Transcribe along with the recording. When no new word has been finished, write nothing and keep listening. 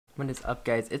What is up,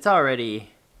 guys? It's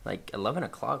already like 11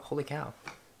 o'clock. Holy cow.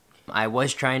 I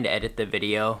was trying to edit the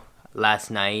video last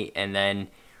night, and then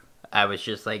I was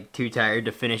just like too tired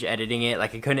to finish editing it.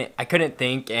 Like I couldn't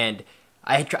think, and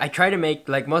I try to make,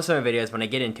 like, most of my videos, when I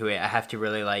get into it, I have to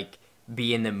really like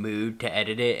be in the mood to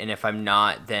edit it, and if I'm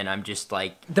not, then I'm just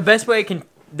like, the best way I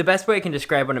can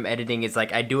describe what I'm editing is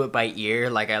like I do it by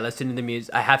ear. Like I listen to the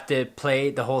music, I have to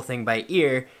play the whole thing by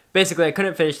ear. Basically, I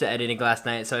couldn't finish the editing last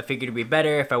night, so I figured it'd be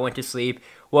better if I went to sleep,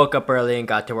 woke up early, and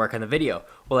got to work on the video.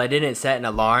 Well, I didn't set an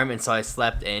alarm, and so I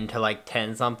slept in till like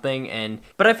 10 something,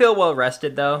 but I feel well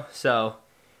rested though, so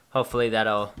hopefully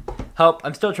that'll help.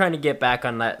 I'm still trying to get back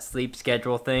on that sleep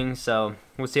schedule thing, so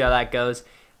we'll see how that goes.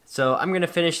 So I'm gonna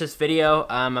finish this video.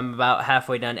 I'm about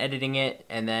halfway done editing it,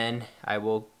 and then I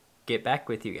will get back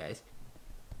with you guys.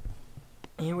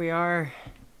 Here we are,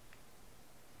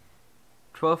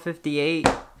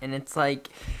 12:58, and it's like,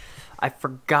 I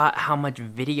forgot how much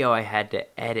video I had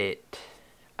to edit.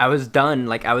 I was done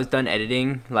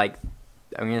editing, like,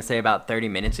 I'm gonna say about 30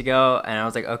 minutes ago, and I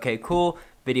was like, okay, cool,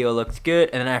 video looks good,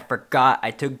 and then I forgot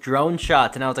I took drone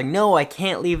shots, and I was like, no, I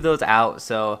can't leave those out,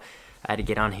 so I had to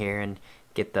get on here and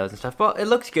get those and stuff. Well, it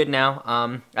looks good now.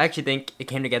 I actually think it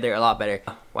came together a lot better.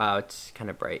 Wow, it's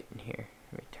kind of bright in here.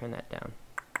 Let me turn that down.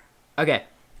 Okay,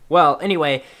 well,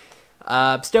 anyway,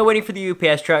 still waiting for the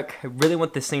UPS truck. I really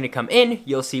want this thing to come in.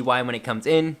 You'll see why when it comes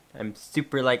in. I'm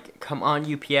super like, come on,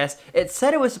 UPS. It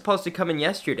said it was supposed to come in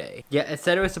yesterday. Yeah, it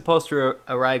said it was supposed to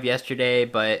arrive yesterday,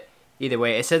 but either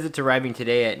way, it says it's arriving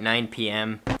today at 9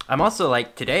 p.m. I'm also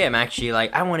like, today I'm actually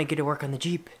like, I want to get to work on the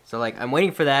Jeep. So like, I'm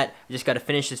waiting for that. I just got to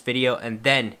finish this video, and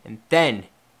then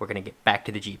we're going to get back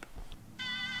to the Jeep.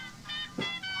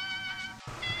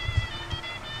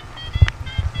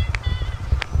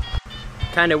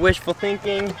 Kind of wishful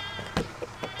thinking.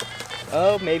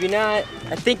 Oh, maybe not.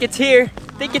 I think it's here.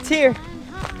 I think it's here.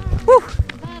 Woo!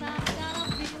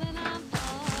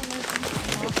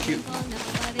 Oh, shoot.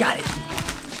 Got it.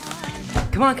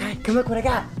 Come on, Kai. Come look what I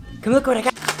got. Come look what I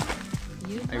got.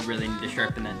 I really need to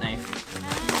sharpen that knife.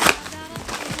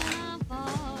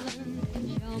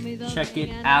 Check it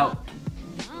out.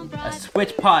 A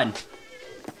switch pod.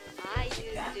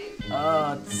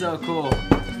 Oh, it's so cool.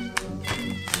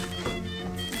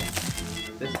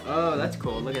 Oh, that's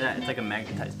cool. Look at that. It's like a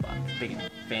magnetized box. Big and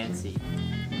fancy.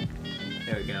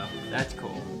 There we go. That's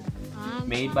cool.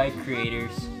 Made by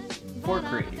creators for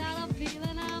creators.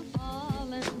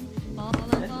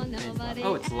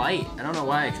 Oh, it's light. I don't know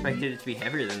why I expected it to be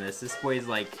heavier than this. This weighs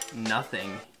like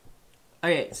nothing.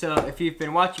 Okay, so if you've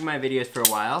been watching my videos for a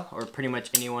while, or pretty much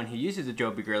anyone who uses a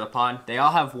Joby GorillaPod, they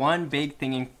all have one big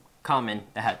thing in common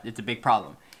it's a big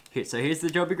problem. So here's the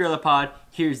Joby GorillaPod.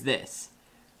 Here's this.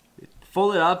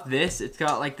 Fold it up, it's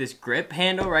got like this grip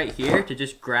handle right here to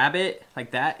just grab it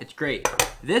like that. It's great.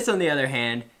 This, on the other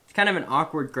hand, it's kind of an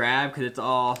awkward grab because it's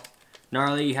all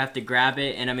gnarly. You have to grab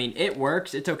it, and I mean, it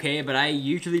works, it's okay, but I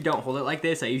usually don't hold it like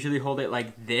this. I usually hold it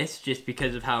like this just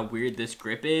because of how weird this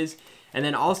grip is. And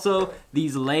then also,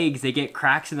 these legs, they get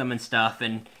cracks in them and stuff,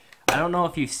 and I don't know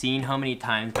if you've seen how many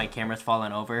times my camera's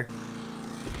fallen over.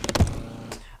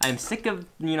 I'm sick of,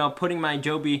 you know, putting my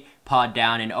Joby pod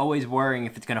down and always worrying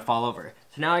if it's gonna fall over.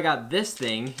 So now I got this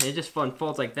thing, and it just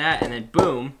folds like that, and then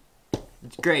boom,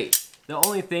 it's great. The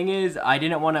only thing is, I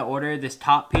didn't want to order this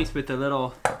top piece with the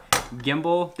little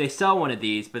gimbal. They sell one of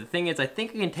these, but the thing is, I think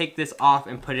I can take this off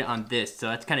and put it on this, so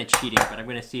that's kind of cheating, but I'm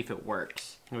gonna see if it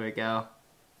works. Here we go.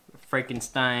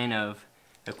 Frankenstein of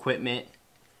equipment.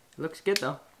 It looks good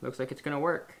though. Looks like it's gonna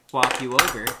work. Swap you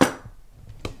over.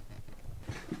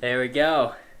 There we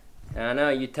go. I don't know,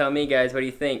 you tell me, guys, what do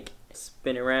you think?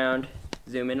 Spin around,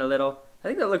 zoom in a little. I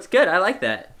think that looks good, I like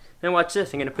that. Then watch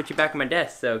this, I'm gonna put you back on my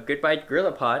desk. So goodbye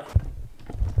GorillaPod.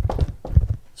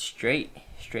 Straight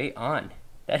on.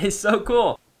 That is so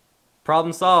cool.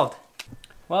 Problem solved.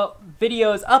 Well,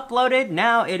 video is uploaded.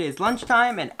 Now it is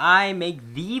lunchtime, and I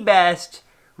make the best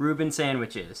Reuben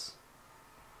sandwiches.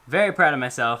 Very proud of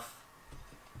myself.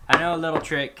 I know a little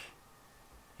trick,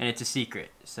 and it's a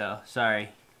secret, so sorry.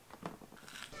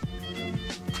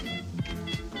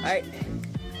 Alright,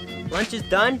 lunch is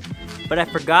done, but I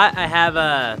forgot I have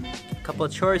a couple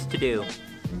of chores to do.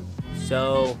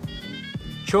 So,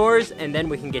 chores, and then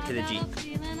we can get to the Jeep.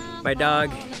 My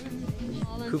dog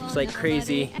poops like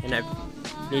crazy, and I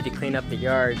need to clean up the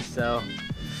yard, so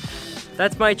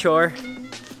that's my chore.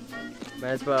 Might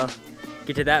as well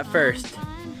get to that first.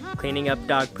 Cleaning up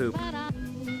dog poop.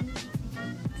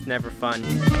 It's never fun.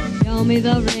 Show me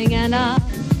the ring and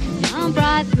I'm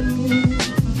right through.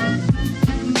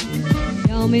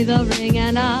 Show me the ring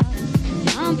and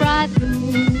I'm right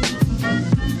through.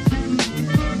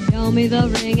 Show me the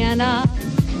ring and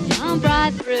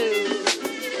right through.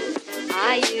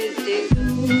 I used to.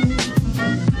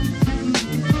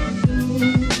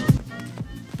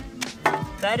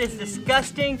 That is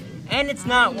disgusting, and it's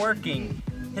not working.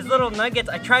 His little nuggets,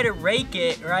 I try to rake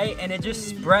it, right, and it just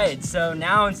spreads. So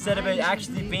now instead of it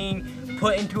actually being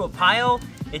put into a pile,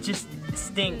 it just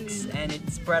stinks and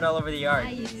it's spread all over the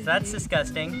yard. So that's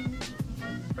disgusting.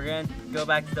 We're gonna go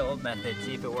back to the old method,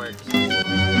 see if it works.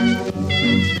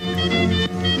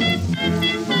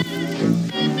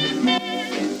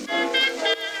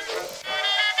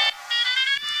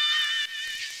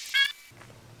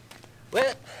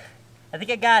 Well, I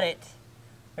think I got it,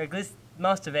 or at least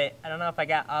most of it. I don't know if I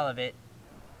got all of it.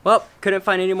 Well, couldn't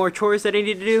find any more chores that I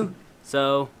need to do,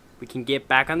 so we can get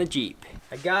back on the Jeep.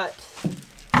 I got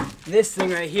this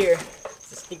thing right here.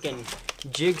 It's a stinking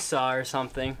jigsaw or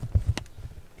something.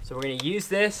 So we're gonna use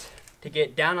this to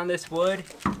get down on this wood,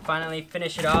 finally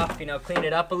finish it off, you know, clean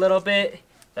it up a little bit.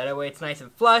 That way it's nice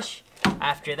and flush.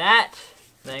 After that,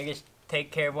 then I just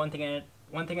take care of one thing at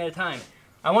a time.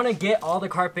 I want to get all the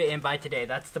carpet in by today.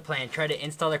 That's the plan. Try to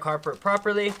install the carpet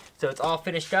properly so it's all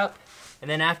finished up.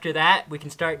 And then after that, we can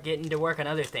start getting to work on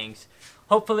other things.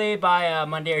 Hopefully by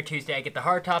Monday or Tuesday, I get the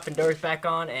hardtop and doors back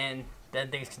on, and then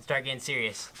things can start getting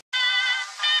serious.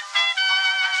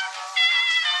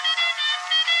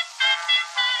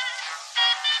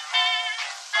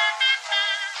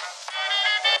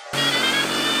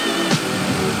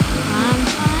 I'm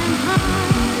flying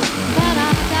high, but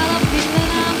I got a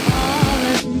feeling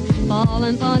I'm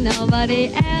falling for nobody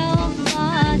else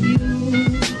but you.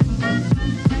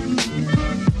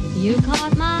 You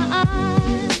caught my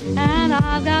eye, and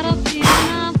I've got a feeling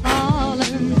I'm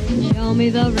falling. Show me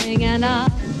the ring and I'll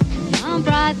jump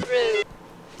right through.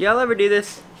 Do y'all ever do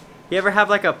this? You ever have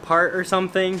like a part or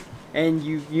something and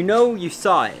you know you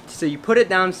saw it, so you put it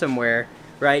down somewhere,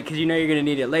 right? Because you know you're gonna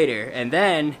need it later, and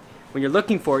then when you're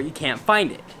looking for it, you can't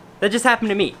find it. That just happened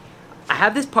to me. I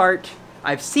have this part,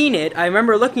 I've seen it, I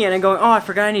remember looking at it and going, oh, I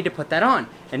forgot I need to put that on.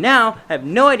 And now I have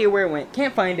no idea where it went,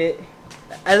 can't find it.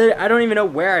 I don't even know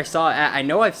where I saw it at. I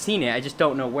know I've seen it, I just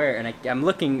don't know where, and I'm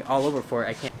looking all over for it.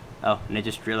 I can't. Oh, and I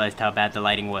just realized how bad the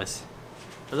lighting was.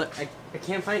 But look, I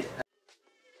can't find it.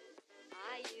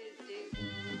 I used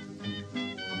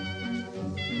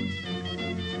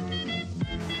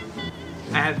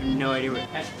to. I have no idea where.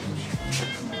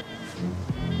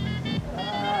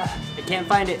 I can't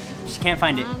find it. Just can't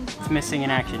find it. It's missing in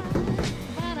action.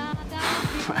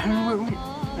 I don't know where it went.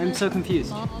 I'm so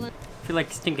confused. I feel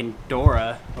like stinking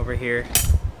Dora over here.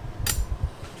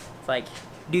 It's like,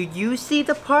 do you see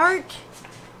the part?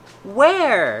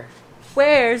 Where?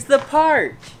 Where's the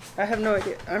part? I have no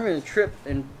idea. I'm gonna trip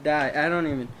and die. I don't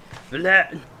even.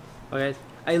 Okay,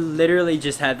 I literally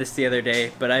just had this the other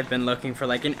day, but I've been looking for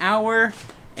like an hour,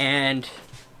 and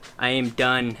I am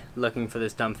done looking for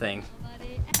this dumb thing.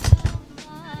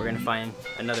 We're gonna find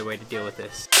another way to deal with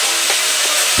this.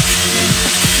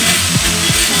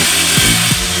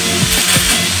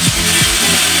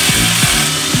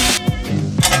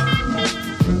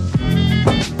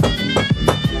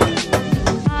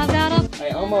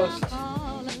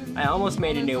 I almost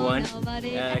made a new one,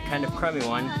 kind of crummy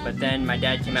one, but then my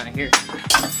dad came out here.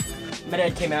 My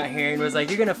dad came out here and was like,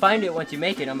 you're gonna find it once you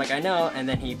make it. I'm like, I know, and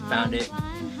then he found it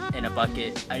in a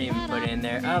bucket. I didn't even put it in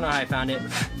there. I don't know how I found it,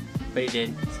 but he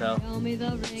did, so.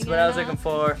 This is what I was looking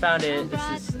for, found it. This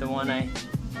is the one I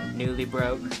newly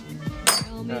broke.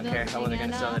 I don't care, I wasn't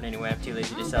gonna sell it anyway, I'm too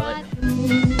lazy to sell it.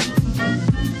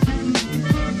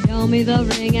 Show me the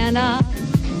ring and I'll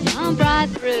jump right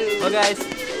through. Well guys,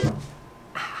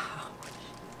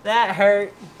 that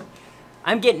hurt.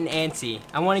 I'm getting antsy.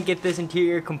 I want to get this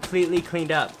interior completely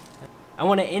cleaned up. I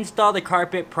want to install the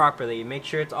carpet properly, make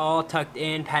sure it's all tucked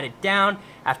in, patted down.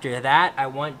 After that, I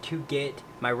want to get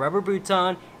my rubber boots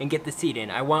on and get the seat in.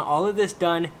 I want all of this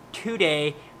done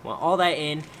today. I want all that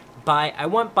in. I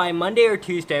want by Monday or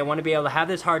Tuesday, I want to be able to have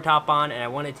this hardtop on, and I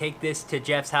want to take this to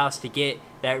Jeff's house to get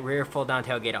that rear fold-down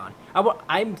tailgate on.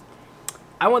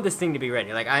 I want this thing to be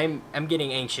ready. Like I'm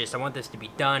getting anxious. I want this to be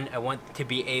done. I want to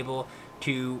be able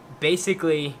to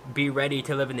basically be ready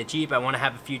to live in the Jeep. I want to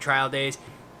have a few trial days.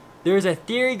 There's a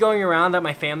theory going around that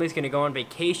my family's going to go on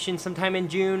vacation sometime in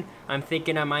June. I'm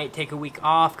thinking I might take a week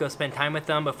off, go spend time with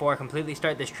them before I completely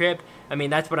start this trip. I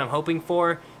mean, that's what I'm hoping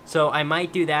for. So I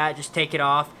might do that, just take it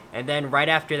off, and then right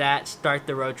after that, start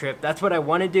the road trip. That's what I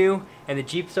want to do, and the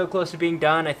Jeep's so close to being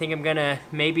done, I think I'm going to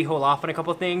maybe hold off on a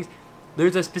couple things.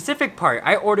 There's a specific part.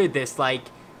 I ordered this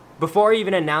like before I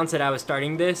even announced that I was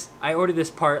starting this. I ordered this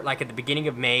part like at the beginning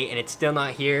of May, and it's still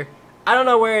not here. I don't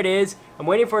know where it is. I'm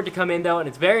waiting for it to come in though, and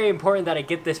it's very important that I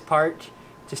get this part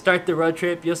to start the road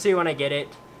trip. You'll see when I get it.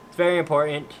 It's very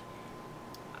important.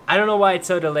 I don't know why it's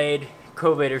so delayed,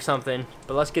 COVID or something,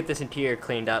 but let's get this interior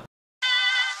cleaned up.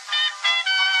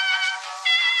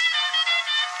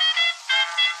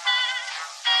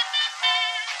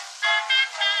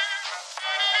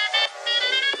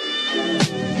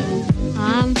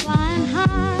 I'm flying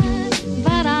high,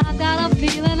 but I've got a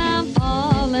feeling I'm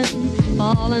falling,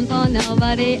 falling for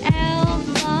nobody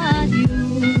else but you.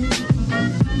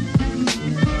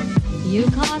 You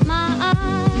caught my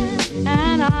eye,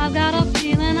 and I've got a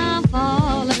feeling I'm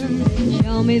falling.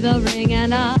 Show me the ring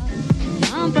and I'll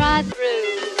jump right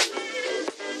through.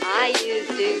 I used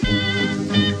to.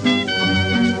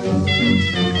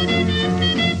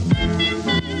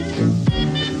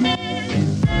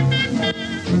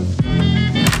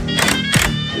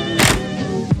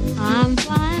 I'm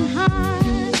flying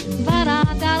high, but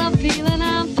I've got a feeling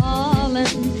I'm falling,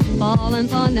 falling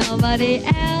for nobody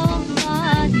else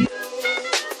but you.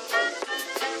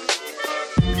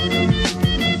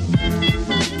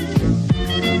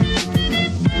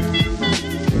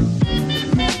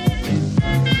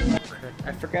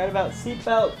 I forgot about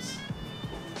seatbelts.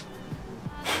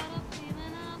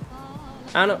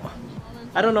 I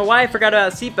don't know why I forgot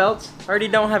about seatbelts. I already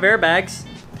don't have airbags.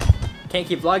 Can't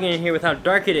keep vlogging in here with how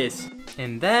dark it is.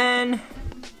 And then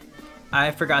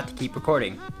I forgot to keep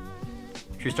recording.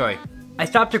 True story. I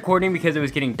stopped recording because it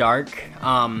was getting dark.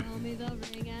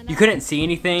 You couldn't see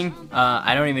anything.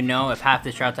 I don't even know if half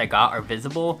the shots I got are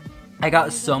visible. I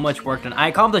got so much work done. I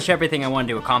accomplished everything I wanted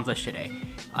to accomplish today.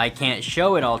 I can't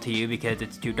show it all to you because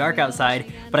it's too dark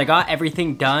outside, but I got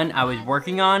everything done I was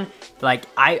working on. Like,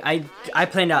 I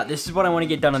planned out, this is what I want to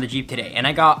get done on the Jeep today, and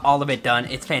I got all of it done.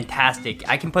 It's fantastic.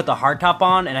 I can put the hardtop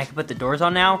on, and I can put the doors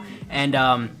on now,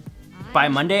 and by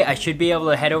Monday, I should be able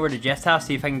to head over to Jeff's house,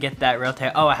 see if I can get that rail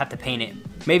tail. Oh, I have to paint it.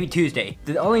 Maybe Tuesday.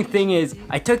 The only thing is,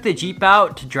 I took the Jeep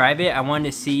out to drive it. I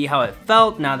wanted to see how it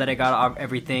felt now that I got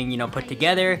everything, you know, put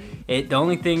together. The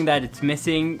only thing that it's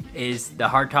missing is the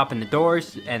hardtop and the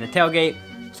doors and the tailgate.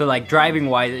 So like driving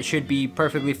wise, it should be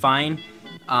perfectly fine.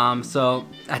 So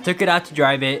I took it out to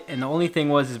drive it, and the only thing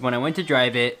was when I went to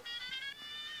drive it,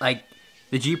 like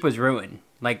the Jeep was ruined.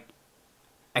 Like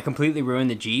I completely ruined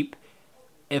the Jeep.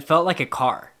 It felt like a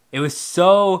car. It was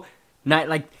so not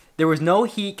like there was no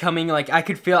heat coming. Like I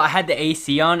could feel, I had the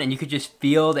AC on and you could just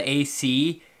feel the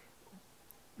AC.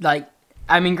 Like,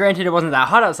 I mean, granted it wasn't that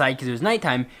hot outside because it was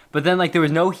nighttime, but then like there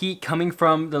was no heat coming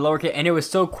from the lower kit, and it was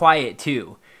so quiet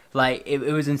too. Like it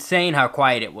was insane how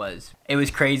quiet it was. It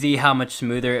was crazy how much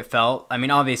smoother it felt. I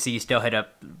mean, obviously you still hit a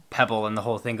pebble and the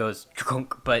whole thing goes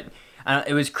but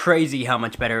it was crazy how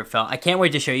much better it felt. I can't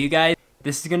wait to show you guys.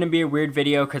 This is going to be a weird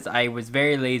video because I was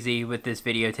very lazy with this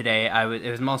video today. It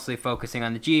was mostly focusing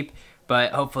on the Jeep,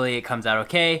 but hopefully it comes out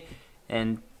okay,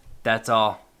 and that's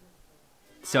all.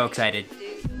 So excited.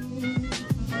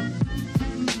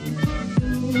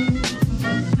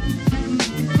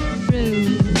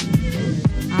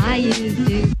 I used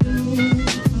to.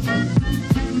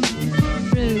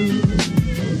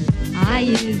 I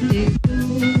used to.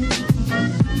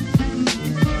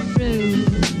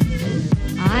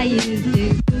 I used to.